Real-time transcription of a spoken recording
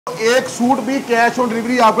एक सूट भी cash on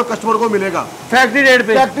delivery आपको कस्टमर को मिलेगा, फैक्ट्री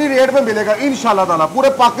रेट पे मिलेगा इंशाल्लाह ताला। पूरे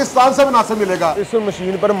पाकिस्तान से मुनासिब मिलेगा। इस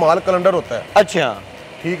मशीन पर माल कैलेंडर होता है। अच्छा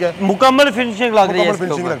ठीक है, मुकम्मल फिनिशिंग लग रही है,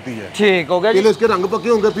 फिनिशिंग लगती है। ठीक हो गया। पहले इसके रंग पक्के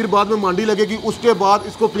होंगे, फिर बाद में मांडी लगेगी, उसके बाद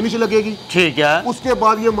इसको फिनिश लगेगी। ठीक है, उसके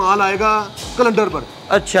बाद ये माल आएगा कैलेंडर पर।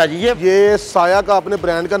 अच्छा जी, ये साया का आपने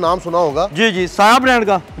ब्रांड का नाम सुना होगा? जी जी, साया ब्रांड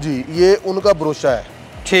का। जी, ये उनका ब्रोशा है।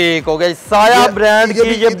 ठीक हो गया। साया ब्रांड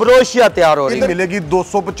की ये ब्रोशिया तैयार हो रही है, मिलेगी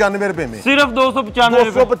 295 रुपए में, सिर्फ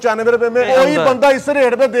 295 रुपए में। कोई बंदा इस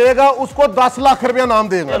रेट पे देगा उसको 10 लाख रुपया नाम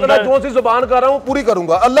देगा। मैं जो सी जुबान कर रहा हूँ पूरी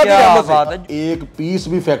करूंगा, अल्लाह की रहमत से। एक पीस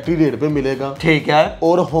भी फैक्ट्री रेट पे मिलेगा। ठीक है,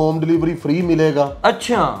 और होम डिलीवरी फ्री मिलेगा।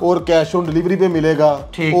 अच्छा, और कैश ऑन डिलीवरी पे मिलेगा।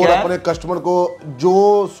 ठीक और है। अपने कस्टमर को जो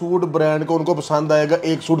सूट ब्रांड को उनको पसंद आएगा,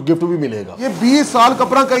 एक सूट गिफ्ट भी मिलेगा। ये 20 साल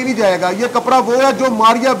कपड़ा कहीं नहीं जाएगा। ये कपड़ा वो है जो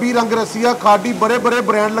मारिया बी रंग रसिया खादी बड़े बड़े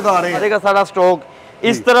ब्रांड लगा रहे हैं। सारा स्टॉक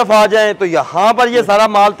इस तरफ आ जाए तो यहाँ पर ये सारा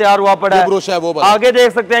माल तैयार हुआ पड़ा है। ब्रोशा है वो आगे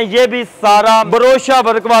देख सकते हैं, ये भी सारा ब्रोशा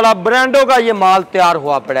वर्क वाला ब्रांडों का ये माल तैयार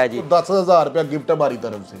हुआ पड़ा है जी। 10,000 रुपया गिफ्ट हमारी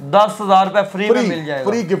तरफ से। 10,000 रुपया फ्री में मिल जाएगा,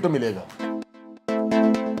 फ्री गिफ्ट मिलेगा।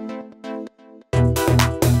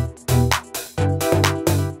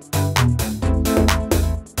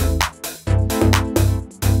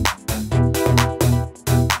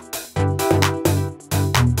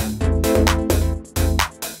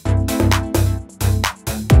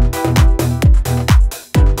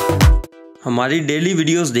 हमारी डेली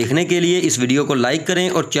वीडियोस देखने के लिए इस वीडियो को लाइक करें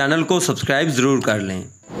और चैनल को सब्सक्राइब जरूर कर लें।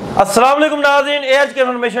 अस्सलाम वालेकुम नाज़रीन, AHK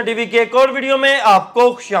इन्फॉर्मेशन टीवी के एक और वीडियो में आपको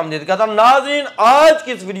खुशामदीद कहता हूं। नाज़रीन, आज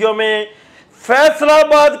की इस वीडियो में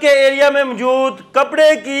फैसलाबाद के एरिया में मौजूद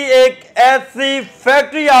कपड़े की एक ऐसी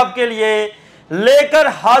फैक्ट्री आपके लिए लेकर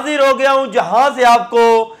हाजिर हो गया हूं, जहां से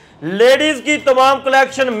आपको लेडीज की तमाम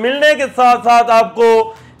कलेक्शन मिलने के साथ साथ आपको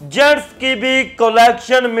जेंट्स की भी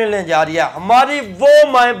कलेक्शन मिलने जा रही है। हमारी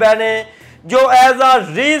वो माएँ बहनें जो एज आ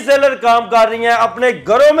रीसेलर काम कर रही हैं, अपने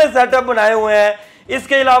घरों में सेटअप बनाए हुए हैं,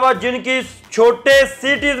 इसके अलावा जिनकी छोटे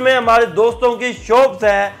सिटीज में हमारे दोस्तों की शॉप्स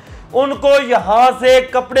हैं, उनको यहां से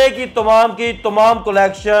कपड़े की तमाम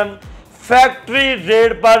कलेक्शन फैक्ट्री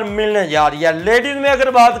रेट पर मिलने जा रही है। लेडीज में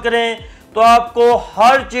अगर बात करें तो आपको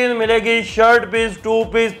हर चीज मिलेगी, शर्ट पीस, 2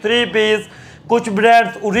 पीस, 3 पीस, कुछ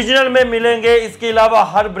ब्रांड्स ओरिजिनल में मिलेंगे, इसके अलावा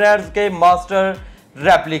हर ब्रांड्स के मास्टर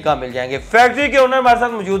रेप्लिका मिल जाएंगे। फैक्ट्री के ओनर हमारे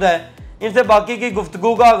साथ मौजूद है, इनसे बाकी की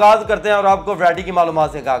गुफ्तगू का आगाज करते हैं और आपको वैरायटी की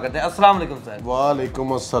मालूमात से कहा करते हैं। अस्सलाम वालेकुम सर।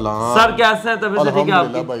 वालेकुम अस्सलाम सर, कैसे हैं? तबीयत ठीक है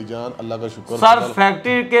आपकी? भाईजान, अल्लाह का शुक्र। सर,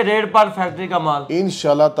 फैक्ट्री के रेट पर फैक्ट्री का माल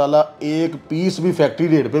इंशाल्लाह ताला एक पीस भी फैक्ट्री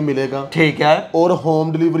रेट पे मिलेगा। ठीक है, और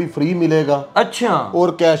होम डिलीवरी फ्री मिलेगा। अच्छा,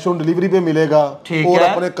 और कैश ऑन डिलीवरी पे मिलेगा। ठीक और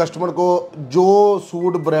है। अपने कस्टमर को जो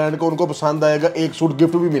सूट ब्रांड को उनको पसंद आएगा, एक सूट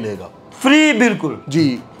गिफ्ट भी मिलेगा फ्री, बिल्कुल जी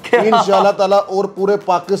इंशाल्लाह ताला। और पूरे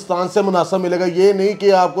पाकिस्तान से मुनासिब मिलेगा। ये नहीं कि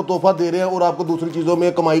आपको तोहफा दे रहे हैं और आपको दूसरी चीजों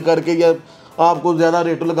में कमाई करके या आपको ज्यादा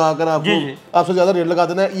रेट लगाकर आपसे ज्यादा रेट लगा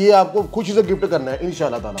देना है। ये आपको खुशी से गिफ्ट करना है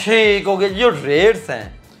इंशाल्लाह ताला। ठीक हो गया। जो रेट्स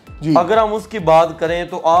हैं जी, अगर हम उसकी बात करें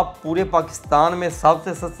तो आप पूरे पाकिस्तान में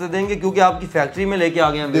सबसे सस्ते देंगे, क्योंकि आपकी फैक्ट्री में लेके आ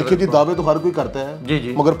गए हैं। देखिए जी, दावे तो हर कोई करता है जी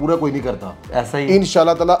जी, मगर पूरा कोई नहीं करता। ऐसा ही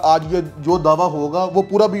इंशाल्लाह ताला आज ये जो दावा होगा वो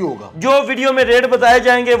पूरा भी होगा। जो वीडियो में रेट बताए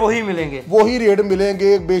जाएंगे वही मिलेंगे, वही रेट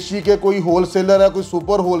मिलेंगे। बेशी के कोई होलसेलर है, कोई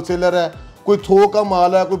सुपर होलसेलर है, कोई थोक का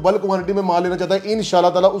माल है, कोई बल्क क्वांटिटी में माल लेना चाहता है,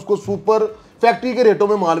 इंशाल्लाह ताला उसको सुपर फैक्ट्री के रेटों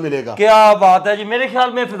में माल मिलेगा। क्या बात है जी। मेरे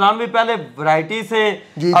ख्याल में फिजान भी पहले वैरायटी से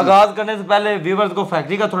आगाज करने से पहले व्यूअर्स को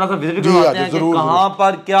फैक्ट्री का थोड़ा सा विजिट करवाते हैं कि कहां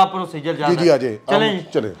पर क्या प्रोसीजर चल रहा है।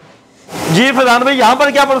 चले जी फैजान भाई, यहाँ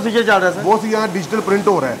पर क्या प्रोसीजर चल रहा है? वो यहाँ डिजिटल प्रिंट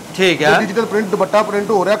हो रहा है। ठीक है, डिजिटल प्रिंट दुपट्टा प्रिंट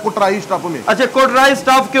हो रहा है कोटराई स्टफ में। अच्छा, कोटराई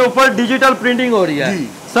स्टफ के ऊपर डिजिटल प्रिंटिंग हो रही है जी।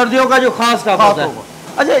 सर्दियों का जो खास स्टफ होता है।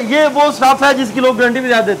 अच्छा, ये वो स्टफ है जिसकी लोग गारंटी भी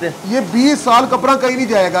ज्यादा देते हैं। ये 20 साल कपड़ा कहीं नहीं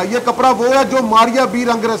जाएगा। ये कपड़ा वो है जो मारिया बी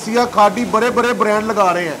रंग रसिया खादी बड़े बड़े ब्रांड लगा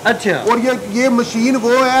रहे हैं। अच्छा, और ये मशीन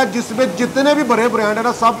वो है जिसमें जितने भी बड़े ब्रांड है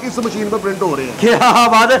ना, सब इस मशीन पे प्रिंट हो रहे हैं। क्या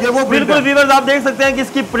बात है। वो बिल्कुल व्यूअर्स, आप देख सकते हैं कि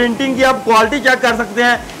इसकी प्रिंटिंग की आप क्वालिटी चेक कर सकते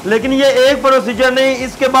हैं। लेकिन ये एक प्रोसीजर नहीं,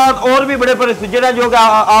 इसके बाद और भी बड़े प्रोसीजर है जो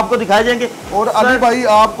आपको दिखाए जाएंगे। और अली भाई,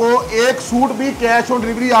 आपको एक सूट भी कैश ऑन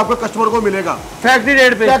डिलीवरी आपको कस्टमर को मिलेगा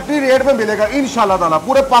फैक्ट्री रेट पे मिलेगा इंशाल्लाह ताला।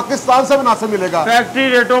 पूरे पाकिस्तान से मुनासिब मिलेगा। फैक्ट्री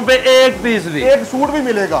रेटों पे एक पीस भी, एक सूट भी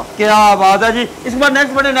मिलेगा। क्या बात है जी। इसके बाद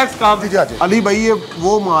नेक्स्ट काम जी। अली भाई, ये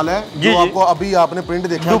वो माल है जो आपको अभी आपने प्रिंट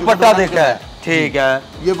देखा, दुपट्टा देखा है। ठीक है,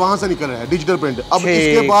 ये वहां से निकल रहा है डिजिटल प्रिंट। अब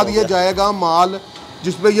इसके बाद ये जाएगा माल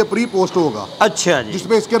जिसपे ये प्री पोस्ट होगा। अच्छा जी,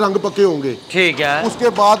 जिसपे इसके रंग पक्के होंगे। ठीक है, उसके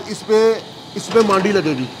बाद इस पे इसमें मांडी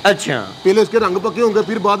लगेगी। अच्छा, पहले इसके रंग पके होंगे,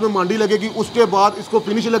 फिर बाद में मांडी लगेगी, उसके बाद इसको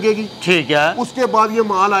फिनिश लगेगी। ठीक है, उसके बाद ये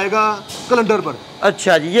माल आएगा कैलेंडर पर।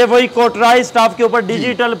 अच्छा जी, ये वही कोटराई स्टाफ के ऊपर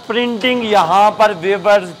डिजिटल प्रिंटिंग यहाँ पर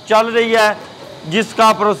वेवर्स चल रही है,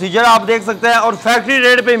 जिसका प्रोसीजर आप देख सकते हैं और फैक्ट्री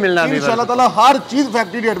रेट पे ही मिलना है इंशाल्लाह ताला। हर चीज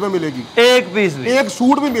फैक्ट्री रेट पे मिलेगी, एक पीस भी, एक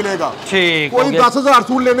सूट भी मिलेगा। ठीक, कोई 10,000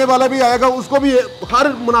 सूट लेने वाला भी आएगा, उसको भी हर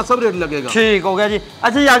मुनासिब रेट लगेगा। ठीक हो गया जी।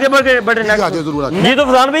 अच्छा, ये आगे बढ़े नेक्स्ट जरूर जी। तो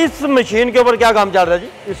फरहान भाई, इस मशीन के ऊपर क्या काम चल रहा है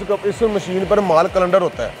जी? इस मशीन पर माल कैलेंडर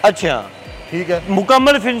होता है। अच्छा, ठीक है,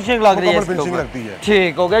 मुकम्मल फिनिशिंग लग रही है, फिनिशिंग लगती है।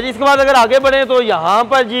 ठीक हो गया जी। इसके बाद अगर आगे बढ़े तो यहाँ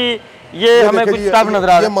पर जी ये हमें कुछ स्टैम्प नजर आ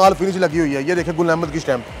रहा है। ये माल फिनिश लगी हुई है, ये देखिए गुल अहमद की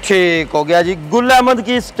स्टैम्प। ठीक हो गया जी, गुल अहमद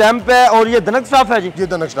की स्टैम्प है और ये धनक स्टाफ है जी। ये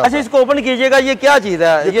धनक स्टाफ। अच्छा, इसको ओपन कीजिएगा, ये क्या चीज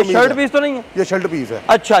है? ये शर्ट पीस तो नहीं है? ये शर्ट पीस है।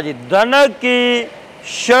 अच्छा जी, धनक की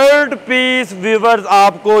शर्ट पीस व्यूअर्स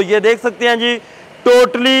आपको ये देख सकते हैं जी,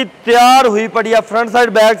 टोटली तैयार हुई पड़ी है, फ्रंट साइड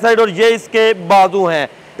बैक साइड, और ये इसके बाजू हैं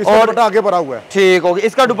और दुपट्टा आगे पड़ा हुआ है। ठीक हो गया,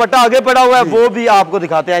 इसका दुपट्टा आगे पड़ा हुआ है, वो भी आपको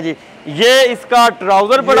दिखाते हैं जी। ये इसका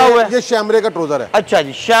ट्राउजर पड़ा हुआ है, ये शैमरे का ट्राउजर है। अच्छा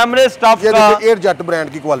जी, शैमरे स्टाफ का, एयर जेट ब्रांड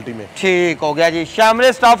की क्वालिटी में। ठीक हो गया जी,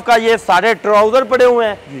 शैमरे स्टाफ का ये सारे ट्राउजर पड़े हुए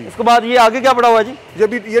हैं। इसके बाद ये आगे क्या पड़ा हुआ है जी?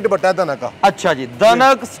 ये दुपट्टा है धनक का। अच्छा जी,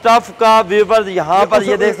 धनक स्टाफ का व्यूअर्स यहाँ पर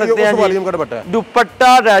ये देख सकते हैं जी,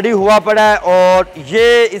 दुपट्टा रेडी हुआ पड़ा है और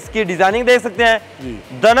ये इसकी डिजाइनिंग देख सकते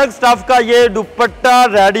हैं। धनक स्टाफ का ये दुपट्टा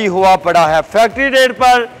रेडी हुआ पड़ा है, फैक्ट्री रेट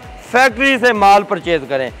पर फैक्ट्री से माल परचेज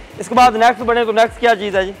करें। इसके बाद नेक्स्ट बढ़े तो नेक्स्ट क्या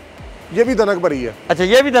चीज है जी? ये भी धनक पर ही है। अच्छा,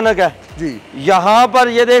 ये भी धनक है जी। यहाँ पर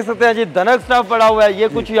ये देख सकते हैं जी, धनक स्टाफ पड़ा हुआ है। ये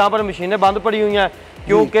कुछ यहाँ पर मशीनें बंद पड़ी हुई हैं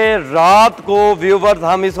क्योंकि रात को व्यूवर्स,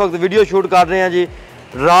 हम इस वक्त वीडियो शूट कर रहे हैं जी,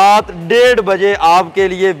 रात 1:30 बजे आपके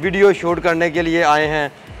लिए वीडियो शूट करने के लिए आए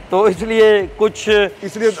हैं, तो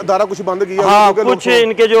इसलिए दारा कुछ बंद किया। हाँ, कुछ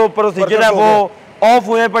इनके जो प्रोसीजर है वो ऑफ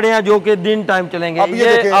हुए पड़े हैं, जो कि दिन टाइम चलेंगे। अब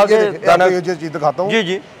ये आगे ये चीज दिखाता हूँ। जी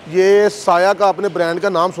जी, ये साया का आपने ब्रांड का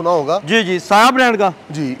नाम सुना होगा। जी जी, साया ब्रांड का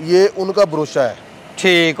जी, ये उनका ब्रोशा है।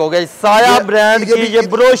 ठीक हो गया, साया ब्रांड की ये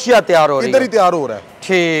ब्रोशिया तैयार हो रही है, इधर ही तैयार हो रहा है।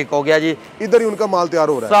 ठीक हो गया जी, इधर ही उनका माल तैयार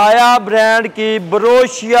हो रहा है। साया ब्रांड की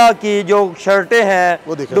ब्रोशिया की जो शर्टें हैं,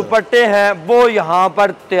 दुपट्टे हैं, वो यहाँ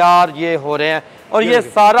पर तैयार ये हो रहे हैं और ये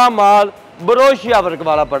सारा माल ब्रोशिया वर्क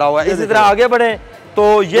वाला पड़ा हुआ है। इसी तरह आगे बढ़े तो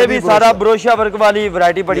ये भी सारा ब्रोशिया वर्क वाली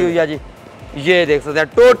वैरायटी पड़ी हुई है जी। ये देख सकते हैं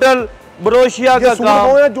टोटल ब्रोशिया का काम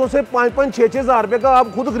है, जो से 5-5, 6-6 हजार रुपए का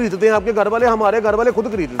आप खुद खरीदते हैं, आपके घर वाले, हमारे घर वाले खुद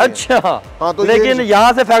खरीदते हैं। अच्छा, हाँ, तो लेकिन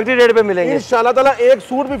यहाँ से फैक्ट्री रेट पे मिलेंगे इंशाल्लाह ताला। एक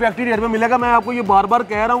सूट भी फैक्ट्री रेट पे मिलेगा, मैं आपको ये बार बार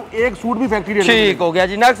कह रहा हूँ, एक सूट भी फैक्ट्री रेट। ठीक हो गया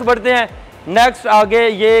जी, नेक्स्ट बढ़ते हैं। नेक्स्ट आगे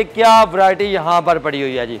ये क्या वैरायटी यहाँ पर पड़ी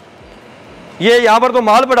हुई है जी? ये यहाँ पर तो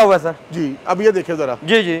माल पड़ा हुआ है सर जी। अब ये देखिए जरा।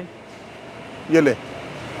 जी जी, ये ले,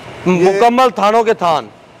 मुकम्मल थानों के थान।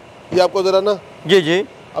 ये आपको जरा ना, जी जी,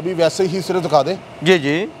 अभी वैसे ही सिर्फ दिखा दें। जी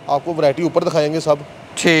जी, आपको वैरायटी ऊपर दिखाएंगे सब।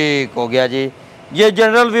 ठीक हो गया जी, ये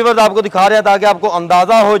जनरल व्यूअर्स आपको दिखा रहे हैं ताकि आपको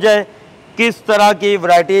अंदाजा हो जाए किस तरह की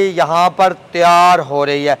वैरायटी यहाँ पर तैयार हो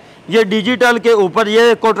रही है। ये डिजिटल के ऊपर,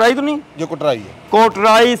 ये कोटराई तो नहीं? ये कोटराई है,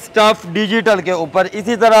 कोटराई स्टफ डिजिटल के ऊपर।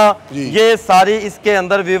 इसी तरह ये सारी इसके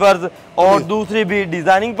अंदर व्यूअर्स और दूसरी भी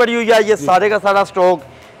डिजाइनिंग पड़ी हुई है। ये सारे का सारा स्टॉक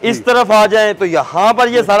इस तरफ आ जाए तो यहाँ पर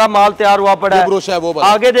ये सारा माल तैयार हुआ पड़ा है। वो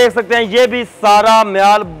आगे देख सकते हैं, ये भी सारा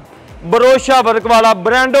माल ब्रोशा वर्क वाला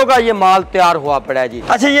ब्रांडों का ये माल तैयार हुआ पड़ा है जी।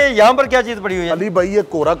 अच्छा, ये यहाँ पर क्या चीज पड़ी हुई है? अली भाई, ये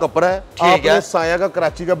कोरा कपड़ा है। आपने साया का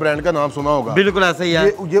कराची का ब्रांड का नाम सुना होगा। बिल्कुल ऐसे ही है,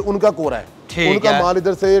 ये उनका कोरा है। उनका माल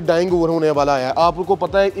इधर से डाइंग ओवर होने वाला है। आपको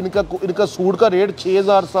पता है इनका सूट का रेट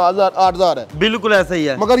 6,000, 7,000, 8,000 है। बिल्कुल ऐसा ही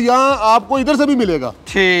है, मगर यहाँ आपको इधर से भी मिलेगा।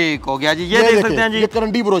 ठीक हो गया जी, ये देख सकते हैं जी, ये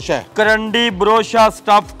करंडी ब्रोशा है। करंडी ब्रोशा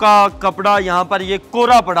स्टफ का कपड़ा यहाँ पर ये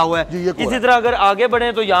कोरा पड़ा हुआ है। इसी तरह अगर आगे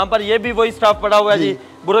बढ़े तो यहाँ पर ये भी वही स्टफ पड़ा हुआ है जी,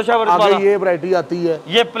 ब्रोशा वर्क वाला। ये वैरायटी आती है,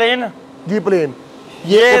 ये प्लेन जी, प्लेन।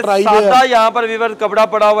 ये सादा यहाँ पर व्यूअर्स कपड़ा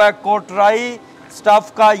पड़ा हुआ है, कोटराई स्टफ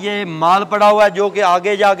का ये माल पड़ा हुआ है, जो कि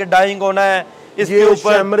आगे जाके डाइंग होना है, इसके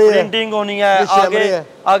ऊपर प्रिंटिंग होनी है।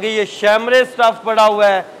 आगे ये शैमरे स्टफ पड़ा हुआ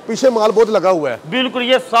है, पीछे माल बहुत लगा हुआ है। बिल्कुल,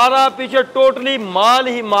 ये सारा पीछे टोटली माल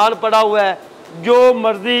ही माल पड़ा हुआ है। जो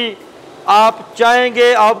मर्जी आप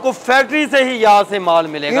चाहेंगे आपको फैक्ट्री से ही यहाँ से माल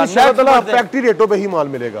मिलेगा, फैक्ट्री रेटों पे ही माल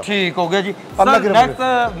मिलेगा। ठीक हो गया जी।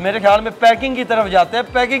 नेक्स्ट मेरे ख्याल में पैकिंग की तरफ जाते हैं।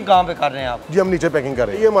 पैकिंग कहाँ पे कर रहे हैं आप? जी, हम नीचे पैकिंग कर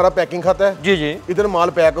रहे हैं। ये हमारा पैकिंग खाता है। जी जी, इधर माल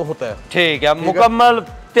पैक होता है। ठीक है, मुकम्मल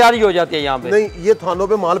तैयारी हो जाती है यहाँ पे। नहीं, ये थानों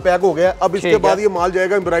पे माल पैक हो गया। अब इसके बाद ये माल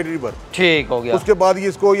जाएगा एम्ब्रॉयडरी पर। ठीक हो गया, उसके बाद ये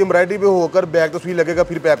इसको एम्ब्रॉयडरी पे होकर बैग तस्वीर लगेगा,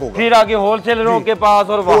 फिर पैक होगा, फिर आगे होलसेलरों के पास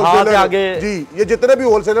और वहां से आगे। जी, ये जितने भी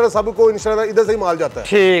होलसेलर है सबको इंशाल्लाह इधर से ही माल जाता है।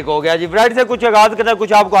 ठीक हो गया जी। वैरायटी से कुछ आगाज करते हैं,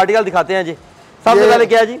 कुछ आपको आर्टिकल दिखाते हैं जी। सबसे पहले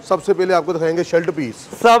क्या जी? सबसे पहले आपको दिखाएंगे शर्ट पीस।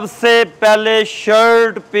 सबसे पहले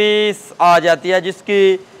शर्ट पीस आ जाती है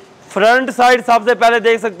जिसकी फ्रंट साइड सबसे पहले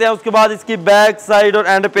देख सकते हैं, उसके बाद इसकी बैक साइड और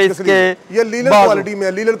एंड पे इसके ये लीलन क्वालिटी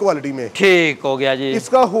में, लीलन क्वालिटी में ठीक हो गया जी।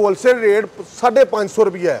 इसका होलसेल रेट 550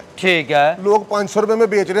 रुपया है। ठीक है, लोग 500 रुपए में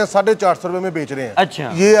बेच रहे हैं, 450 रुपए में बेच रहे हैं।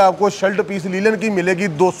 अच्छा, ये आपको शर्ट पीस लीलन की मिलेगी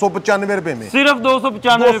 295 रुपए में, सिर्फ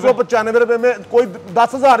 295 रुपए में। कोई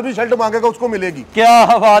 10,000 भी शर्ट मांगेगा उसको मिलेगी।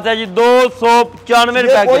 क्या बात है जी, 295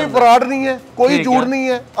 रुपए। कोई फ्रॉड नहीं है, कोई झूठ नहीं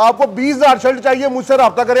है। आपको 20,000 शर्ट चाहिए, मुझसे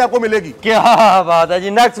रब्ता करें, आपको मिलेगी। क्या बात है जी।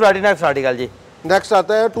 नेक्स्ट आर्टिकल जी, नेक्स्ट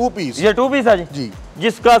आता है 2 पीस। ये 2 पीस है जी,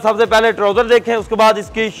 जिसका सबसे पहले ट्राउजर देखें, उसके बाद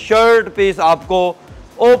इसकी शर्ट पीस आपको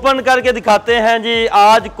ओपन करके दिखाते हैं जी।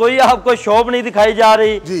 आज कोई आपको शॉप नहीं दिखाई जा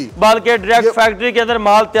रही जी, बल्कि डायरेक्ट फैक्ट्री के अंदर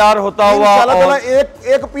माल तैयार होता हुआ।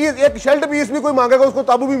 एक शर्ट पीस भी कोई मांगेगा उसको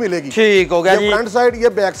तब भी मिलेगी। ठीक हो गया जी। फ्रंट साइड, ये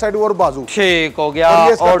बैक साइड और बाजू। ठीक हो गया।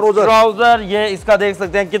 और ट्राउजर ये इसका देख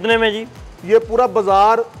सकते हैं कितने में जी? ये पूरा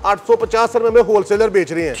बाजार 850 रुपए में होलसेलर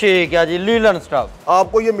बेच रहे हैं। ठीक है जी। लीलन स्टफ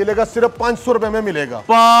आपको ये मिलेगा सिर्फ 500 रुपए में मिलेगा।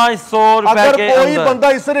 500 रुपए। अगर कोई बंदा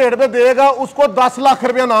इस रेट पे देगा उसको 10 लाख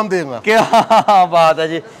रुपया नाम देगा। क्या बात है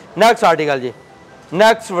जी। नेक्स्ट आर्टिकल जी,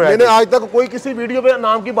 नेक्स्ट मैंने आज तक कोई किसी वीडियो पे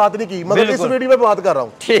नाम की बात नहीं की, मगर इस वीडियो पे बात कर रहा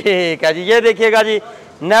हूँ। ठीक है जी, ये देखिएगा जी।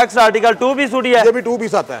 नेक्स्ट आर्टिकल 2 पीस सूट है, ये भी 2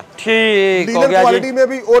 पीस आता है। ठीक हो गया क्वालिटी में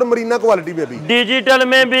भी और मरीना क्वालिटी में भी, डिजिटल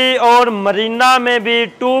में भी और मरीना में भी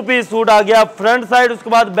 2 पीस सूट आ गया। फ्रंट साइड, उसके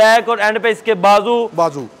बाद बैक और एंड पे इसके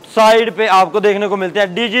बाजू साइड पे आपको देखने को मिलते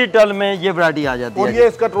हैं। डिजिटल में ये वैरायटी आ जाती है। और ये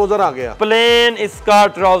इसका ट्राउजर आ गया प्लेन। इसका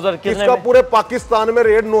ट्राउजर इसका पूरे पाकिस्तान में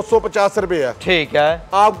रेट 950 रुपए है। ठीक है,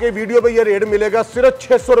 आपके वीडियो पे ये रेट मिलेगा सिर्फ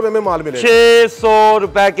 600 रुपए में माल मिलेगा। 600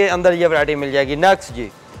 रुपए के अंदर ये वैरायटी मिल जाएगी। नेक्स्ट जी,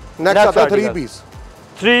 नेक्स्ट आता है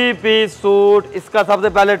 3 पीस सूट। इसका सबसे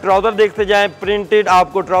पहले ट्राउजर देखते जाएं। प्रिंटेड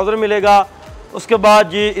आपको ट्राउजर मिलेगा, उसके बाद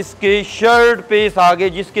जी इसकी शर्ट पीस आगे,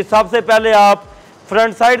 जिसकी सबसे पहले आप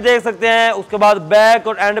फ्रंट साइड देख सकते हैं, उसके बाद बैक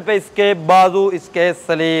और एंड पे इसके बाजू, इसके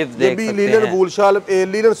स्लीव्स देख सकते हैं। लीलन वूल शाल,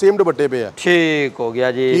 लीलन सेम दुपट्टे पे है। ठीक हो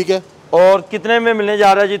गया जी। ठीक है, और कितने में मिलने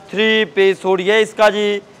जा रहा है जी? 3 पीस सूट। ये इसका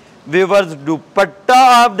जी व्यूअर्स दुपट्टा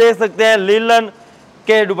आप देख सकते हैं लीलन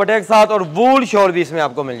के दुपट्टे के साथ, और वूल शॉल भी इसमें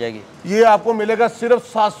आपको मिल जाएगी। ये आपको मिलेगा सिर्फ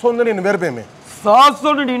 799 रुपए में।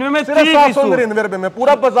 799 में, सिर्फ 799 रुपए में।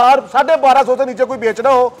 पूरा बाजार 1250 से नीचे कोई बेच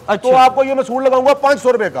रहा हो तो आपको ये मैं सूट लगाऊंगा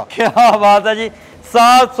 500 रुपए का। क्या बात है जी।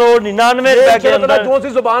 799 रुपए के अंदर जो सी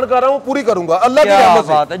जुबान कर रहा हूँ पूरी करूंगा, अल्लाह की रहमत से।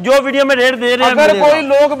 बात है, जो वीडियो में रेट दे रहे हैं। अगर कोई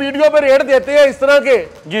लोग वीडियो पे रेट देते हैं इस तरह के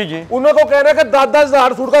जी, उनको कहना है कि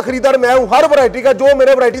 10,000 सूट का खरीदार मैं हूँ। हर वैरायटी का जो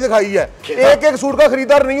मैंने वैरायटी दिखाई है, एक सूट का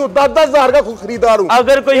खरीदार नहीं हूँ, 10,000 का खरीदार हूँ।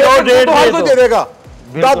 अगर कोई और रेट दे देगा,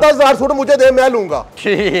 10,000 सूट मुझे दे, मैं लूंगा।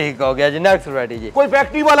 ठीक हो गया जी। नेक्स्ट वैरायटी जी, कोई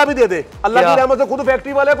फैक्ट्री वाला भी दे दे, अल्लाह की रहमत से खुद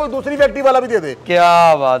फैक्ट्री वाला है, कोई दूसरी फैक्ट्री वाला भी दे दे।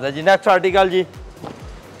 क्या बात है जी। नेक्स्ट आर्टिकल जी,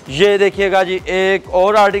 ये देखिएगा जी, एक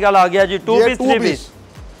और आर्टिकल आ गया जी। 2 पीस 3 पीस।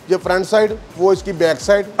 ये फ्रंट साइड, वो इसकी बैक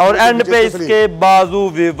साइड, और एंड पे इसके बाजू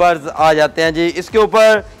व्यूअर्स आ जाते हैं जी। इसके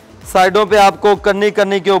ऊपर साइडों पे आपको कन्नी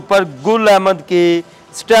के ऊपर गुल अहमद की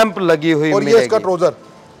स्टैंप लगी हुई और ये इसका ट्राउजर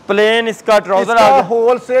प्लेन। इसका ट्राउजर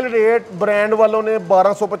होलसेल रेट ब्रांड वालों ने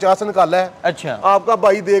 1250 निकाला है। अच्छा, आपका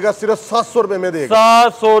भाई देगा सिर्फ 700 रुपए में देगा।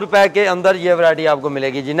 700 रुपए के अंदर ये वैरायटी आपको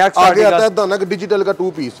मिलेगी जी। नेक्स्ट आगे आता है दनक डिजिटल का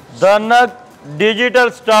 2 piece. दनक digital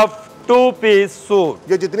stuff 2 piece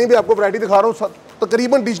suit. ये जितनी भी आपको वैरायटी दिखा रहा हूँ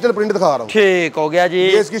तकरीबन डिजिटल प्रिंट दिखा रहा हूँ। ठीक हो गया जी।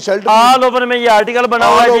 ये इसकी शर्ट ऑल ओवर में ये आर्टिकल बना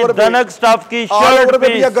हुआ है जी। दनक स्टफ की शर्ट पे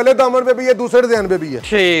भी है, गले दामन पे भी है, दूसरे डिजाइन पे भी है।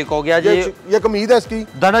 ठीक हो गया जी। ये कमीज है इसकी।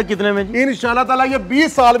 दनक कितने में जी? इंशाल्लाह ताला ये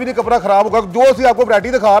 20 साल भी नहीं कपड़ा खराब होगा। जो सी आपको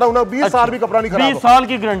वैरायटी दिखा रहा हूँ ना, 20 साल भी कपड़ा नहीं खराब। 20 साल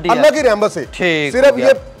की गारंटी अल्लाह की रहमत से। सिर्फ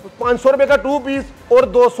ये 500 रुपए का 2 पीस और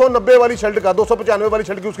 290 वाली शर्ट का, 295 वाली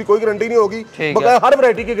शर्ट की उसकी कोई गारंटी नहीं होगी, बकाया हर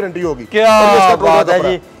वैरायटी की गारंटी होगी। क्या बात है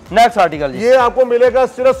जी। नेक्स्ट आर्टिकल ये आपको मिलेगा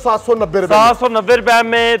सिर्फ 790 रुपए। 790 रुपए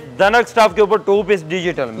में दनक स्टफ के ऊपर 2 पीस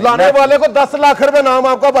डिजिटल में। लाने वाले को 10 लाख रुपए नाम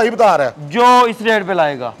आपका भाई बता रहा है। जो इस रेट पे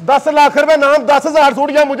लाएगा 10 लाख रुपए नाम, 10,000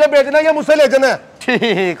 सूट या मुझे बेचना है या मुझसे ले जाना है।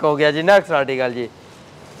 ठीक हो गया जी। नेक्स्ट आर्टिकल जी,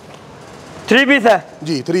 3 पीस है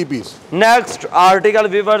जी। 3 piece. Next article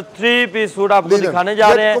viewer 3 piece suit आपको दिखाने जा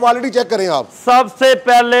रहे हैं। क्वालिटी चेक करें आप। सबसे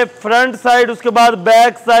पहले फ्रंट साइड, उसके बाद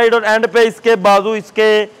बैक साइड और एंड पे इसके बाजू,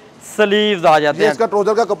 इसके स्लीव्स आ जाते हैं। इसका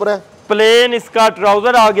ट्राउजर का कपड़ा है प्लेन। इसका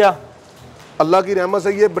ट्राउजर आ गया। अल्लाह की रहमत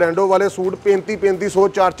से ये ब्रांडों वाले सूट 3500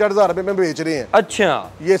 4,000 रुपए में बेच रहे हैं।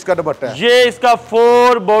 अच्छा, ये इसका दुपट्टा है। ये इसका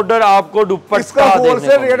 4 बॉर्डर आपको दुपट्टा। इसका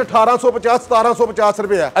होलसेल रेट 1850 1750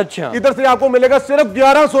 रुपए है। अच्छा, इधर से आपको मिलेगा सिर्फ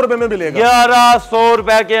 1100 रुपए में मिलेगा। 1100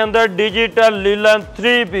 रुपए के अंदर डिजिटल लीलन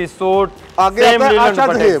 3 पीस सूट। आगे आता है आशा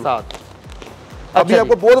साथ। अभी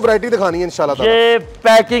आपको बहुत वैरायटी दिखानी है इंशाल्लाह। ये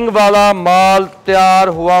पैकिंग वाला माल तैयार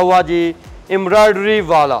हुआ जी, एम्ब्रॉयडरी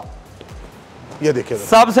वाला। ये देखिएगा।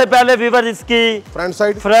 सबसे पहले व्यूअर इसकी फ्रंट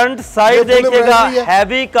साइड देखिएगा,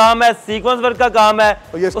 हैवी काम है, सीक्वेंस वर्क का काम है।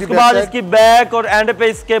 उसके बाद इसकी बैक और एंड पे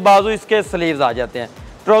इसके बाजू इसके स्लीव्स आ जाते हैं।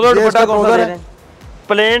 ट्राउजर दुपट्टा कौन सा दे रहे हैं?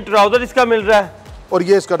 प्लेन ट्राउजर इसका मिल रहा है और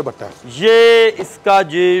ये इसका दुपट्टा है। ये इसका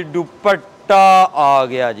जी दुपट्टा आ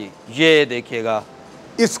गया जी, ये देखिएगा।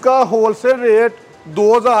 इसका होलसेल रेट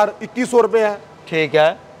 2100 रुपए है। ठीक है,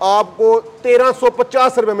 आपको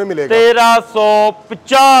 1350 रुपए में मिलेगा।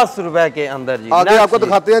 1350 रुपए के अंदर जी। आगे आपको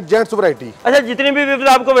दिखाते हैं जेंट्स वैरायटी। अच्छा, जितनी भी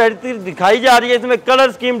आपको वैरायटी दिखाई जा रही है इसमें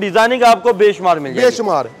कलर स्कीम डिजाइनिंग आपको बेशुमार मिल जाएगी।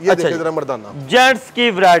 बेशुमार। ये देखिए जरा मर्दाना जेंट्स की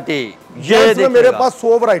वैरायटी, ये मेरे पास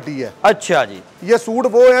 100 वैरायटी है। अच्छा जी, ये सूट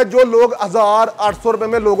वो है जो लोग 1800 रुपए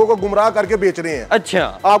में लोगों को गुमराह करके बेच रहे हैं। अच्छा,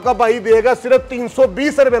 आपका भाई देगा सिर्फ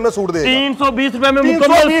 320 रुपए में सूट देगा। 320 रुपए में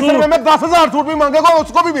 320 रुपए में 10,000 सूट भी मांगेगा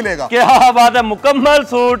उसको भी मिलेगा। क्या बात है, मुकम्मल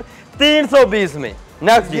सूट 320 में।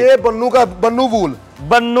 नेक्स्ट, ये बन्नू वूल,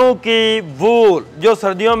 बन्नू की वूल जो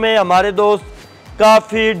सर्दियों में हमारे दोस्त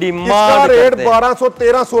काफी डिमांड रेट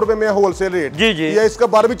 1200-1300 रुपए में होलसेल रेट। जी जी, ये इसका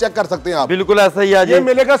बार भी चेक कर सकते हैं आप। बिल्कुल ऐसा ही है जी। ये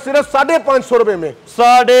मिलेगा सिर्फ 550 रुपए में।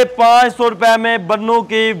 550 रुपए में बन्नू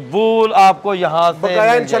की वूल आपको यहाँ से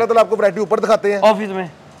इंशाल्लाह आपको वैरायटी ऊपर दिखाते हैं ऑफिस में।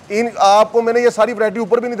 आपको मैंने ये सारी वैरायटी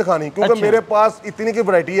ऊपर भी नहीं दिखानी क्योंकि अच्छा। मेरे पास इतनी की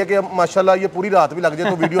वैरायटी है कि माशाल्लाह ये पूरी रात भी लग जाए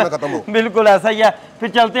तो वीडियो ना खत्म हो। बिल्कुल ऐसा ही है। फिर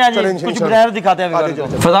चलते हैं जी, कुछ ब्रांड दिखाते हैं।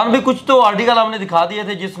 फरहान भाई, कुछ तो आर्टिकल हमने दिखा दिए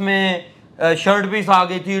थे जिसमें शर्ट पीस आ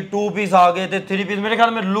गई थी, 2 पीस आ गए थे, 3 पीस, मेरे ख्याल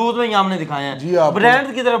में लूज में हमने दिखाए हैं जी।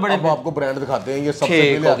 ब्रांड की तरफ बड़े आपको ब्रांड दिखाते हैं। ये सबसे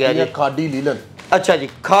पहले आती है खादी लीलन। अच्छा जी,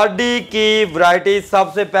 खादी की वैरायटी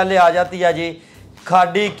सबसे पहले आ जाती है जी।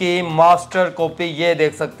 खादी की मास्टर कॉपी, ये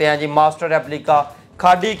देख सकते हैं जी, मास्टर रेप्लिका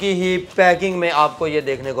खादी की ही पैकिंग में आपको ये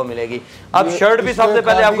देखने को मिलेगी। अब शर्ट भी सबसे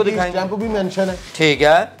पहले आपको दिखाएंगे। स्टैंप भी मेंशन है। ठीक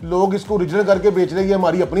है, लोग इसको ओरिजिनल करके बेच रहे हैं, ये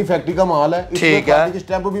हमारी अपनी फैक्ट्री का माल है। ठीक है,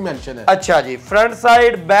 स्टैंप भी मेंशन है। अच्छा जी, फ्रंट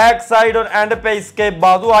साइड, बैक साइड और एंड पे इसके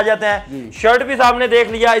बाजू आ जाते हैं। शर्ट भी आपने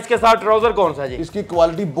देख लिया। इसके साथ ट्राउजर कौन सा जी? इसकी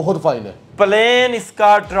क्वालिटी बहुत फाइन है। प्लेन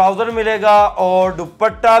इसका ट्राउजर मिलेगा और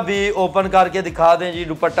दुपट्टा भी ओपन करके दिखा दें जी,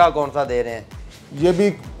 दुपट्टा कौन सा दे रहे हैं? ये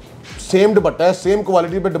भी सेम दुपट्टा है, सेम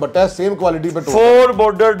क्वालिटी पे दुपट्टा है, सेम क्वालिटी पे 4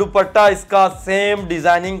 बॉर्डर दुपट्टा इसका, सेम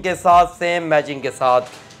डिजाइनिंग के साथ, सेम मैचिंग के साथ।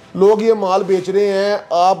 लोग ये माल बेच रहे हैं।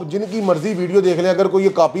 आप जिनकी मर्जी वीडियो देख लें, अगर कोई ये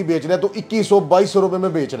कॉपी बेच रहा है तो 2100-2200 रुपए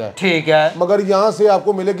में बेच रहा है। ठीक है, मगर यहाँ से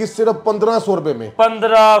आपको मिलेगी सिर्फ 1500 रुपए में।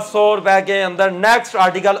 1500 रुपए के अंदर नेक्स्ट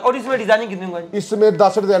आर्टिकल। और इसमें डिजाइनिंग कितनी होगी? इसमें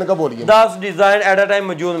 10 डिजाइन का बोलिए, 10 डिजाइन एट अ टाइम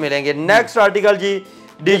मौजूद मिलेंगे। नेक्स्ट आर्टिकल जी,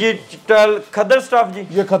 डिजिटल खद्दर स्टफ जी।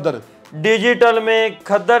 ये खद्दर डिजिटल में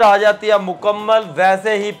खद्दर आ जाती है मुकम्मल,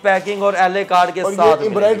 वैसे ही पैकिंग और एलए कार्ड के साथ,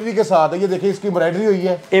 एम्ब्रॉयडरी के साथ है। ये देखिए इसकी एम्ब्रॉयडरी हुई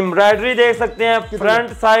है। एम्ब्रॉयडरी देख सकते हैं,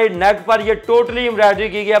 फ्रंट साइड नेक पर ये टोटली एम्ब्रॉयडरी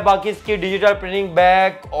की गई है। बाकी इसकी डिजिटल प्रिंटिंग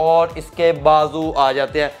बैक और इसके बाजू आ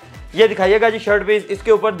जाते हैं। ये दिखाइएगा जी शर्ट पीस।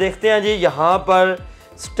 इसके ऊपर देखते हैं जी, यहाँ पर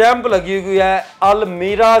स्टैंप लगी हुई है,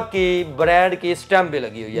 अलमीरा की ब्रांड की स्टैंप भी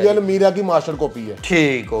लगी हुई है। ये अलमीरा की मास्टर कॉपी है।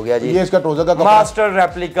 ठीक हो गया जी। ये इसका ट्राउजर का मास्टर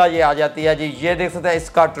रेप्लिका ये आ जाती है जी। ये देख सकते हैं,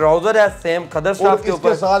 इसका ट्राउजर है सेम खद्दर स्टफ के ऊपर,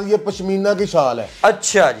 इसके साथ ये पश्मीना की शाल है।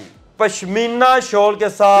 अच्छा जी, पश्मीना शॉल के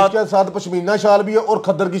साथ, इसके साथ पश्मीना शाल भी है और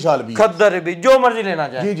खद्दर की शाल भी है। खद्दर भी जो मर्जी लेना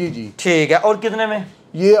चाहे। जी जी जी, ठीक है। और कितने में?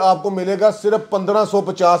 ये आपको मिलेगा सिर्फ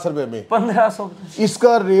 1550 रुपए में। 1500।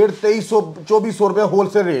 इसका रेट 2300-2400 रुपए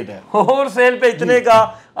होलसेल रेट है। होलसेल पे इतने का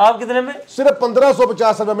आप कितने में? सिर्फ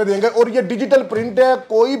 1550 रुपए में देंगे। और ये डिजिटल प्रिंट है,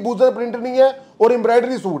 कोई बूजर प्रिंट नहीं है और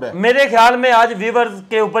एम्ब्रॉयडरी सूट है। मेरे ख्याल में आज व्यूअर्स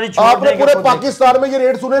के ऊपर ही आपने पूरे पाकिस्तान में ये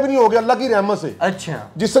रेट सुने भी नहीं होंगे, अल्लाह की रहमत से। अच्छा,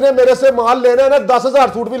 जिसने मेरे से माल लेना है ना, 10,000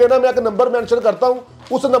 सूट भी लेना, मैं एक नंबर मेंशन करता हूँ,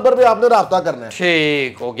 उस नंबर पे आपने राब्ता करना है।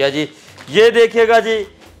 ठीक हो गया जी। ये देखिएगा जी,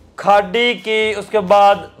 खादी की, उसके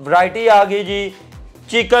बाद वैरायटी आ गई जी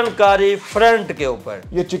चिकनकारी फ्रंट के ऊपर।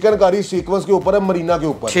 ये चिकनकारी सीक्वेंस के ऊपर है, मरीना के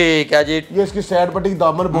ऊपर। ठीक है जी। ये इसकी साइड पट्टी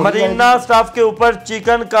दामन मरीना स्टफ के ऊपर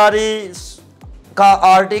चिकनकारी का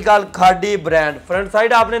article, khadi brand. Front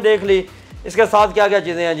side आपने देख ली। इसके साथ क्या क्या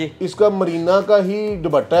चीजें हैं जी? इसका मरीना का ही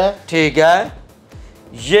दुपट्टा है। ठीक है,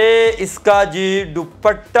 ये इसका जी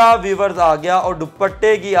दुपट्टा व्यूअर्स आ गया और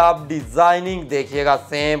दुपट्टे की आप डिजाइनिंग देखिएगा,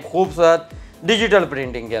 सेम खूबसूरत डिजिटल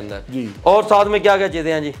प्रिंटिंग के अंदर जी। और साथ में क्या क्या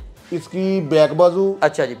चीजें हैं जी? इसकी बैक बाजू,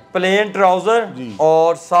 अच्छा जी, प्लेन ट्राउजर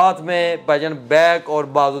और साथ में पैजन बैक और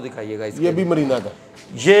बाजू दिखाइएगा। ये भी मरीना का,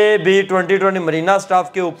 ये भी 2020 मरीना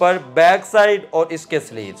स्टाफ के ऊपर बैक साइड और इसके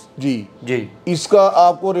स्लीव्स। जी जी। इसका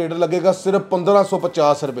आपको रेट लगेगा सिर्फ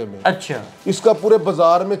 1550 रुपए में। अच्छा, इसका पूरे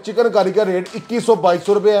बाजार में चिकनकारी का रेट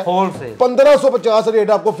 2100-2200 रुपए है। होलसेल 1550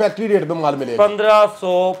 रेट आपको फैक्ट्री रेट पे माल मिलेगा।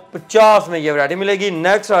 1550 में ये वैरायटी मिलेगी।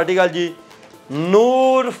 नेक्स्ट आर्टिकल जी,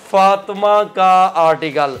 नूर फातिमा का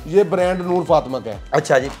आर्टिकल, ये ब्रांड नूर फातिमा का है।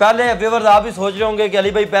 अच्छा जी, पहले व्यूअर्स आप भी सोच रहे होंगे कि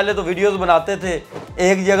अली भाई पहले तो वीडियोस बनाते थे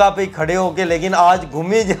एक जगह पे खड़े होके, लेकिन आज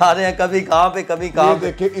घूमे जा रहे हैं, कभी कहाँ पे कभी कहाँ पे।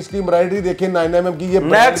 देखिए इसकी एम्ब्रॉयडरी देखिए 9mm की। ये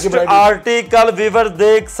नेक्स्ट आर्टिकल व्यूअर्स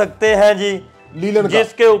देख सकते हैं जी, लीलन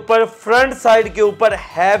जिसके ऊपर फ्रंट साइड के ऊपर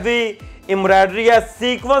हैवी एम्ब्रॉयडरी है,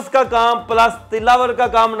 सीक्वेंस का काम प्लस तिलावर का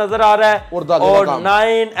काम नजर आ रहा है और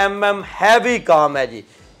 9mm हैवी काम है जी।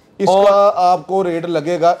 इसका आपको रेट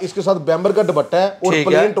लगेगा, इसके साथ बैम्बर का दुपट्टा है और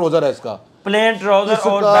प्लेन ट्राउजर है। इसका प्लेन ट्राउजर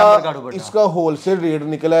और बैम्बर का दुपट्टा। इसका होलसेल रेट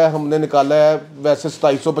निकला है, हमने निकाला है वैसे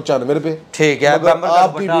 2795 रुपए। ठीक है,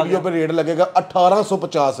 आपकी वीडियो पे रेट लगेगा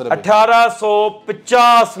 1850 रुपए।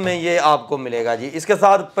 1850 में ये आपको मिलेगा जी। इसके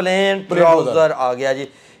साथ प्लेन ट्राउजर आ गया जी।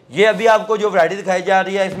 ये अभी आपको जो वैरायटी दिखाई जा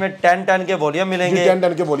रही है इसमें 10 के वॉल्यूम मिलेंगे।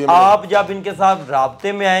 10 के वॉल्यूम। आप जब इनके साथ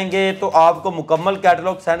राब्ते में आएंगे तो आपको मुकम्मल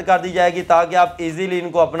कैटलॉग सेंड कर दी जाएगी ताकि आप इजीली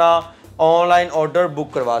इनको अपना ऑनलाइन ऑर्डर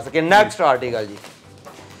बुक करवा सके। नेक्स्ट आर्टिकल जी,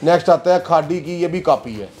 नेक्स्ट आता है खादी की, ये भी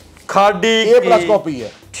कॉपी है, खादी A+ कॉपी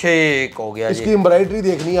है। ठीक हो गया। इसकी एम्ब्रॉयडरी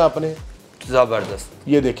देखनी है आपने, जबरदस्त।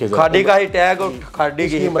 ये देखिए खादी का ही टैग और खादी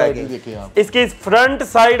की एम्ब्रॉयडरी देखिए आप। इसकी फ्रंट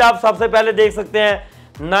साइड आप सबसे पहले देख सकते हैं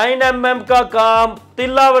 9mm का काम,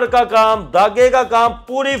 तिलावर का काम, धागे का काम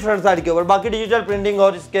पूरी फ्रंट साइड के ऊपर, बाकी डिजिटल प्रिंटिंग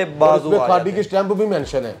और इसके बाजू खादी की स्टैंप भी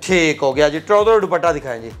मेंशन है। ठीक हो गया जी। ट्राउजर और दुपट्टा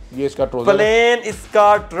दिखाएं जी। ये इसका ट्राउजर प्लेन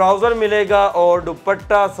इसका ट्राउजर मिलेगा और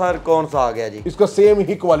दुपट्टा सर कौन सा आ गया जी? इसका सेम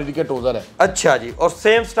ही क्वालिटी का ट्राउजर है। अच्छा जी, और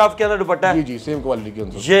सेम स्टफ के अंदर दुपट्टा है। जी सेम क्वालिटी के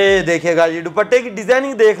अंदर। ये देखिएगा जी, दुपट्टे की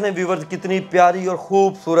डिजाइनिंग देख लें व्यूअर्स, कितनी प्यारी और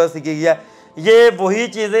खूबसूरत सी की है। ये वही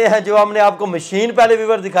चीजें हैं जो हमने आपको मशीन पहले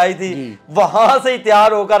व्यूअर दिखाई थी, वहां से ही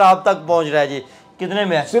तैयार होकर आप तक पहुंच रहा है जी। कितने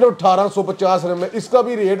में है? सिर्फ 1850 में। इसका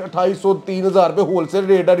भी रेट 2800 3000 पे होलसेल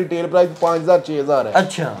रेट है, रिटेल प्राइस 5000 6000 है।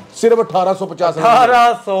 अच्छा, सिर्फ 1850।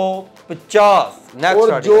 1850।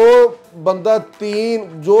 और जो बंदा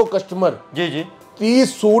जो कस्टमर जी जी 30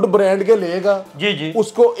 सूट ब्रांड के लेगा जी जी,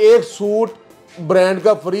 उसको एक सूट ब्रांड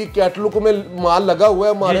का फ्री। कैटलॉग में माल लगा हुआ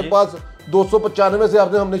है हमारे पास 295 से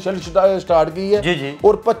आपने हमने शर्ट स्टार्ट की है जी जी,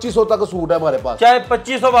 और 2500 तक सूट है हमारे पास। चाहे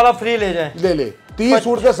 2500 वाला फ्री ले जाए, ले 30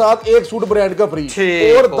 सूट के साथ एक सूट ब्रांड का फ्री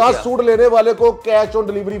और 10 सूट लेने वाले को कैश ऑन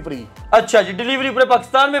डिलीवरी फ्री। अच्छा जी, डिलीवरी पूरे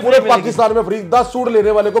पाकिस्तान में पूरे पाकिस्तान में फ्री। 10 सूट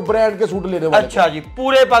लेने वाले को ब्रांड के सूट लेने वाले। अच्छा जी,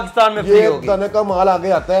 पूरे पाकिस्तान में फ्री होगी। दानक का माल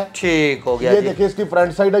आगे आता है। ठीक हो गया। ये देखिए इसकी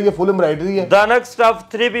फ्रंट साइड है, ये फुल एम्ब्रॉयडरी है। दानक स्टफ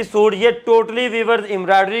 3 पीस सूट, ये टोटली वीवर्स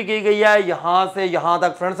एम्ब्रॉयडरी की गई है, यहाँ से यहाँ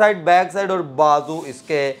तक फ्रंट साइड, बैक साइड और बाजू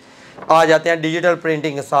इसके आ जाते हैं डिजिटल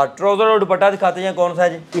प्रिंटिंग के साथ। ट्राउजर और दुपट्टा दिखाते हैं कौन सा है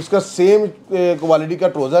जी? इसका सेम क्वालिटी का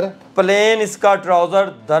ट्राउजर है, प्लेन इसका ट्राउजर,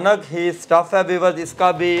 धनक ही स्टफ है व्यूअर्स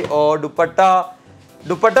इसका भी, और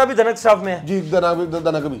दुपट्टा भी धनक स्टफ में है जी।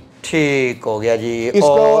 धनक भी। ठीक हो गया जी।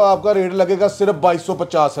 इसका आपका रेट लगेगा सिर्फ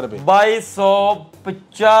 2250 रुपए।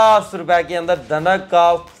 2250 रुपए के अंदर धनक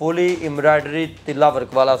का फुली एम्ब्रॉयडरी तिला वर्क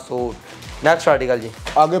वाला सूट। नेक्स्ट आर्टिकल जी,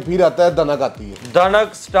 आगे फिर आता है धनक आती है।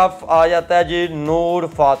 धनक स्टफ आ जाता है जी नूर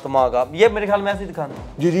फातिमा का। ये मेरे ख्याल में ऐसे दिखाना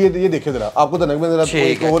जी जी, ये देखिए जरा, आपको धनक में जरा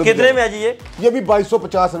कितने में है जी? ये भी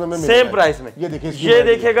 2250 में सेम प्राइस में। ये देखिए, ये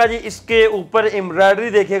देखिएगा जी, इसके ऊपर एम्ब्रॉयडरी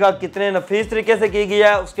देखिएगा कितने नफीस तरीके से की गई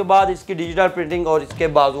है। उसके बाद इसकी डिजिटल प्रिंटिंग और इसके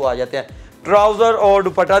बाजू आ जाते हैं। ट्राउजर और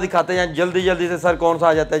दुपट्टा दिखाते हैं जल्दी जल्दी से सर, कौन सा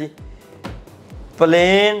आ जाता है जी?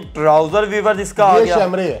 प्लेन ट्राउजर वीवर्स इसका आ गया।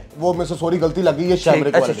 शैमरे है, वो मेरे से सॉरी गलती लगी, ये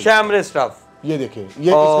शैमरे अच्छा, शैमरे स्टफ। ये देखिए, ये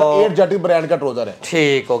इसका 8 जाटी ब्रांड का ट्राउजर है।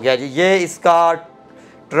 ठीक हो गया जी। ये इसका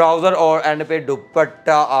ट्राउजर और एंड पे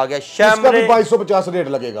दुपट्टा आ गया। इसका भी 2250 रेट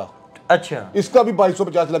लगेगा। अच्छा, इसका भी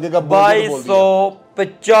 2250 लगेगा।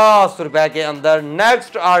 2250 रुपए के अंदर।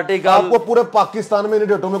 नेक्स्ट आर्टिकल आपको पूरे पाकिस्तान में इन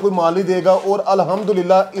रेटों में कोई माल नहीं देगा और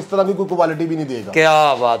अल्हम्दुलिल्लाह इस तरह की कोई क्वालिटी भी नहीं देगा।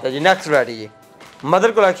 क्या बात है जी। नेक्स्ट वैरायटी जी,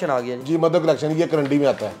 मदर कलेक्शन आ गया जी। मदर कलेक्शन ये करंडी में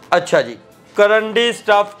आता है। अच्छा जी, करंडी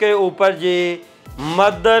स्टफ के ऊपर जी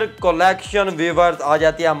मदर कलेक्शन वीवर्स आ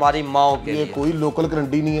जाती है हमारी माओ के लिए। कोई लोकल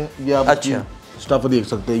करंडी नहीं है ये। आप अच्छा स्टफ देख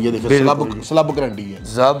सकते हैं, ये देखिए स्लब करंडी है।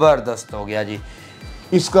 जबरदस्त हो गया जी।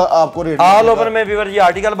 इसका आपको रेट ऑल ओवर में व्यूअर ये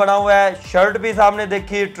आर्टिकल बना हुआ है। शर्ट भी सामने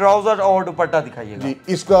देखिए, ट्राउजर और दुपट्टा दिखाइएगा जी।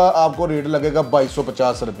 इसका आपको रेट लगेगा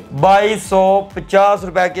 2250 रुपए। 2250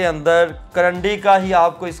 रुपए के अंदर करंडी का ही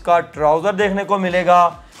आपको इसका ट्राउजर देखने को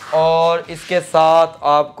मिलेगा और इसके साथ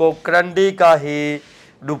आपको करंडी का ही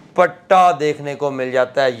दुपट्टा देखने को मिल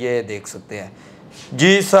जाता है। ये देख सकते हैं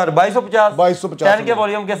जी सर, 2250 10 के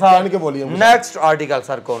वॉल्यूम के साथ। नेक्स्ट आर्टिकल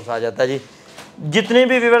सर कौन सा आ जाता है जी? जितनी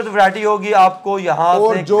भी वैरायटी होगी आपको यहाँ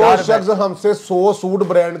और से। जो शख्स हमसे 100 सूट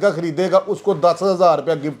ब्रांड का खरीदेगा उसको 10,000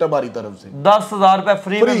 रुपया गिफ्ट हमारी तरफ से। 10,000 रुपया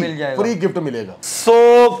फ्री में मिल जाएगा, फ्री गिफ्ट मिलेगा।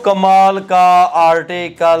 100 कमाल का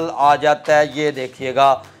आर्टिकल आ जाता है। ये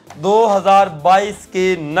देखिएगा 2022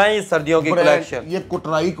 की नई सर्दियों की कलेक्शन। ये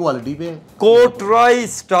कोटराई क्वालिटी पे, कोटराई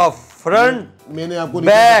स्टफ, फ्रंट मैंने आपको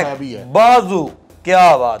बैक भी है, बाजू,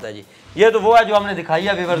 क्या बात है जी। ये तो वो है जो हमने दिखाई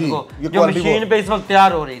है व्यूअर्स को, जो मशीन पे इस वक्त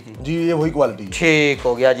तैयार हो रही थी जी, ये वही क्वालिटी है। ठीक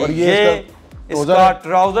हो गया जी। और ये इसका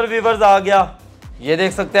ट्राउजर व्यूअर्स आ गया, ये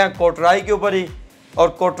देख सकते हैं कोटराई के ऊपर ही, और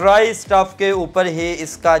कोटराई स्टफ के ऊपर ही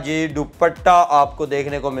इसका जी दुपट्टा आपको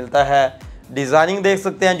देखने को मिलता है। डिजाइनिंग देख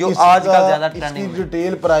सकते हैं जो आजकल ज्यादा ट्रेंडिंग में।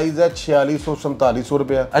 रिटेल प्राइस है 4600-4700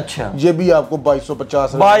 रुपया। अच्छा, ये भी आपको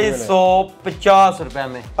 2250 रुपए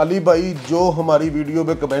में। अली भाई जो हमारी वीडियो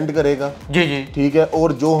पे कमेंट करेगा जी जी ठीक है,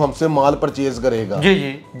 और जो हमसे माल परचेज करेगा जी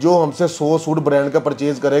जी, जो हमसे 100 सूट ब्रांड का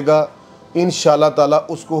परचेज करेगा, इंशाल्लाह ताला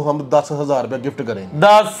उसको हम 10,000 रुपए गिफ्ट करेंगे।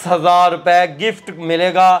 10,000 रुपए गिफ्ट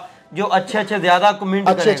मिलेगा जो अच्छे ज्यादा कमेंट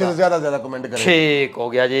करेगा, अच्छे से ज्यादा कमेंट करेगा। ठीक हो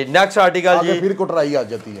गया जी। नेक्स्ट आर्टिकल जी, फिर कोटराई आ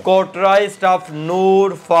जाती है। कोटराई स्टफ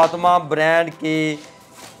नूर फातिमा ब्रांड की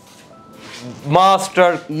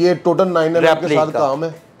मास्टर, ये टोटल 9 mm के साथ काम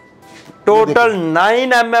है, टोटल 9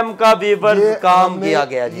 mm का वीवर काम किया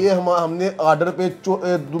गया जी। ये हमने ऑर्डर पे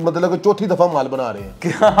मतलब चौथी दफा माल बना रहे हैं।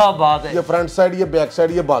 क्या बात है। ये फ्रंट साइड, ये बैक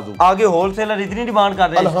साइड, ये बाजू। आगे होलसेलर इतनी डिमांड कर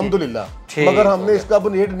रहे हैं अल्हम्दुलिल्लाह, मगर हमने इसका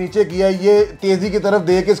रेट नीचे किया, ये तेजी की तरफ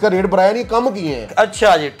देख के इसका रेट बढ़ाया नहीं, कम किए हैं।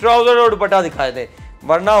 अच्छा जी, ट्राउजर और दुपट्टा दिखाए थे,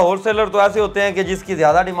 वरना होलसेलर तो ऐसे होते हैं कि जिसकी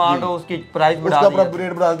ज्यादा डिमांड हो उसकी प्राइस बढ़ा रेट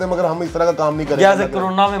बढ़ा देते हैं, मगर हम इस तरह का काम नहीं करेंगे। जैसे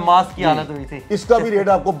कोरोना में मास्क की हालत हुई थी। इसका भी रेट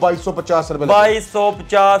आपको 2250 रुपए,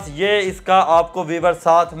 2250। ये इसका आपको वीवर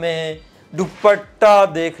साथ में दुपट्टा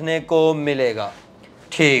देखने को मिलेगा।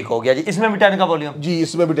 ठीक हो गया जी। इसमें भी 10 का वॉल्यूम जी,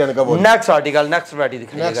 इसमें भी 10 का volume. Next article, next variety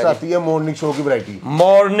दिखाइएगा। Next आती है मॉर्निंग शो की वैरायटी।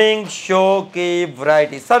 मॉर्निंग शो की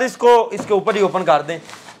वैरायटी सर, इसको इसके ऊपर ही ओपन कर दें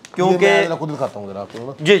क्योंकि मैं खुद दिखाता हूं जरा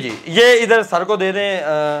आपको। जी जी, ये इधर सर को दे दें,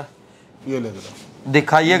 ये ले जरा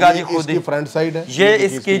दिखाइएगा जी खुद। इसकी फ्रंट साइड है, ये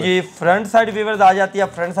इसकी जी फ्रंट साइड व्यूअर्स आ जाती है।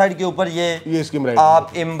 फ्रंट साइड के ऊपर ये इसकी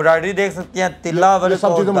आप एम्ब्रॉयडरी देख सकते हैं, तिल्ला वर्क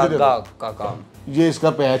और धागा का काम। ये इसका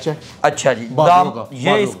पैच है। अच्छा जी,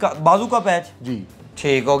 ये इसका बाजू का पैच जी,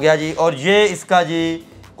 ठीक हो गया जी। और ये इसका जी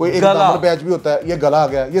कोई एक दामन पैच भी होता है, ये गला आ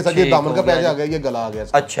गया, ये सर ये दामन का पैच आ गया, ये गला आ गया।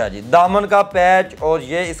 अच्छा जी, दामन का पैच और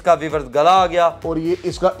ये इसका वीवर्स गला आ गया। और ये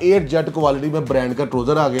इसका 8 जेट क्वालिटी में ब्रांड का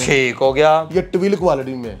ट्राउजर आ गया। ठीक हो गया। ये ट्विल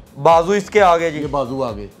क्वालिटी में बाजू इसके आगे जी, ये बाजू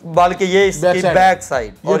आगे, बल्कि ये इसकी बैक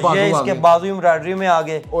साइड, और ये इसके बाजू एम्ब्रॉयडरी में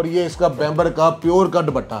आगे। और ये इसका बैम्बर का प्योर का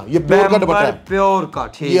दुपट्टा, ये प्योर का दुपट्टा है, प्योर का।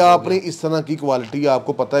 ठीक, ये आपने इस तरह की क्वालिटी,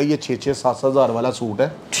 आपको पता है ये 6-7 हजार वाला सूट है।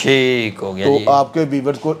 ठीक हो गया। तो आपके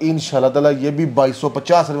व्यूअर्स को इंशाल्लाह ताला ये भी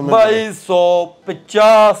 2250 रुपए में,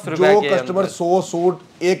 2250 रुपए। जो कस्टमर 100 सूट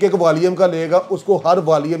एक वॉल्यूम का लेगा, उसको हर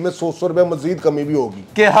वॉल्यूम में 100 रुपए मजीद कमी भी होगी।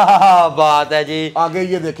 क्या बात है जी। आगे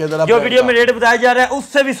ये देखिए जरा, जो वीडियो में रेट बताया जा रहा है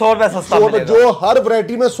उससे भी 100 रुपए सस्ता मिलेगा। जो हर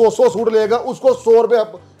वैरायटी में 100 सूट लेगा, उसको 100 रुपए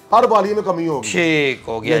हर वाली में कमी होगी। ठीक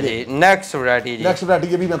हो गया जी। नेक्स्ट वैरायटी जी, नेक्स्ट वैरायटी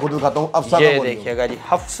ये भी मैं खुद दिखाता हूं। हफ्सा ये देखिएगा जी,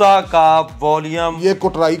 हफ्सा का वॉल्यूम, ये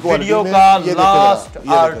कोटराई वीडियो का लास्ट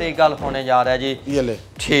आर्टिकल होने जा रहा है जी। ये ले,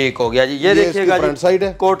 ठीक हो गया जी। ये देखिएगा फ्रंट साइड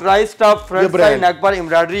है, कोटराई स्टफ, फ्रंट साइड नेक पर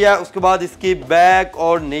एम्ब्रॉयडरी है, उसके बाद इसकी बैक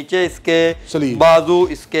और नीचे इसके बाजू,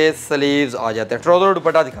 इसके स्लीव्स आ जाते हैं। ट्राउजर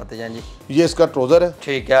दुपट्टा दिखाते जाएं जी। ये इसका ट्राउजर है,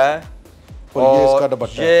 ठीक है। और ये इसका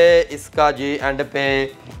दुपट्टा, ये इसका जी एंड पे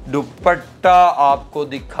दुपट्टा आपको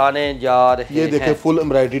दिखाने जा रहे हैं। ये देखिए फुल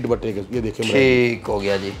एम्ब्रॉयडरी दुपट्टे के, ये देखिए। ठीक हो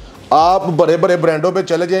गया जी। आप बड़े बड़े ब्रांडों पे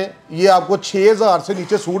चले जाएं, ये आपको 6000 से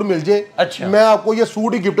नीचे सूट मिल जाए। अच्छा, मैं आपको ये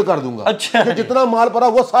सूट ही गिफ्ट कर दूंगा। अच्छा, जितना माल पड़ा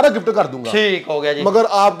वो सारा गिफ्ट कर दूंगा। ठीक हो गया जी। मगर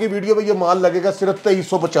आपकी वीडियो में ये माल लगेगा सिर्फ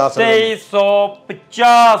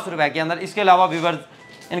 2350 रुपए के अंदर। इसके अलावा व्यूअर्स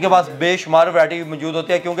इनके पास बेशुमार वैरायटी मौजूद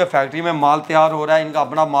होती है, क्योंकि फैक्ट्री में माल तैयार हो रहा है, इनका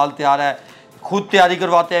अपना माल तैयार है, खुद तैयारी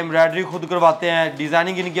करवाते हैं, एम्ब्रॉयडरी खुद करवाते हैं,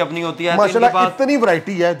 डिजाइनिंग इनकी अपनी होती है। माशाल्लाह इतनी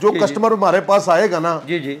वैरायटी है, जो कस्टमर हमारे पास आएगा ना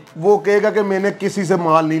जी जी, वो कहेगा कि मैंने किसी से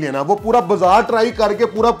माल नहीं लेना, वो पूरा बाजार ट्राई करके,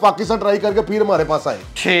 पूरा पाकिस्तान ट्राई करके फिर हमारे पास आए।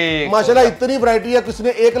 ठीक, माशाल्लाह इतनी वैरायटी है। किसी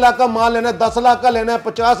ने 1 लाख का माल लेना है, 10 लाख का लेना है,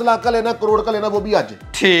 50 लाख का लेना है, करोड़ का लेना, वो भी आज।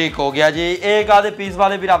 ठीक हो गया जी। एक आधे पीस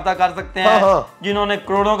वाले भी रब्ता कर सकते हैं। हाँ। जिन्होंने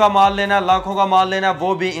करोड़ों का माल लेना है, लाखों का माल लेना है,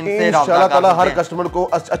 वो भी इनसे रब्ता कर सकते हैं। हर कस्टमर को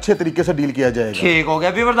अच्छे तरीके से डील किया जाएगा। ठीक हो गया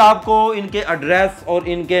व्यूअर्स, आपको इनके एड्रेस और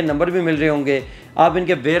इनके नंबर भी मिल रहे होंगे। आप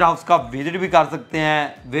इनके वेयर हाउस का विजिट भी कर सकते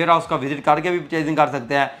हैं, वेयर हाउस का विजिट करके भी परचेजिंग कर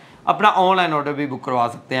सकते हैं, अपना ऑनलाइन ऑर्डर भी बुक करवा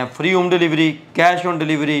सकते हैं। Free home delivery, cash on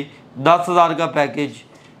delivery, 10,000 का पैकेज,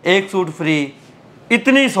 1 सूट फ्री,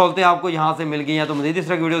 इतनी सहूलतें आपको यहाँ से मिल गई हैं। तो मज़ीद इस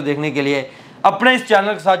तरह की वीडियो देखने के लिए अपने इस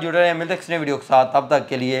चैनल के साथ जुड़े रहें। मिलते हैं नेक्स्ट वीडियो के साथ, तब तक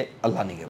के लिए अल्लाह निगहबान।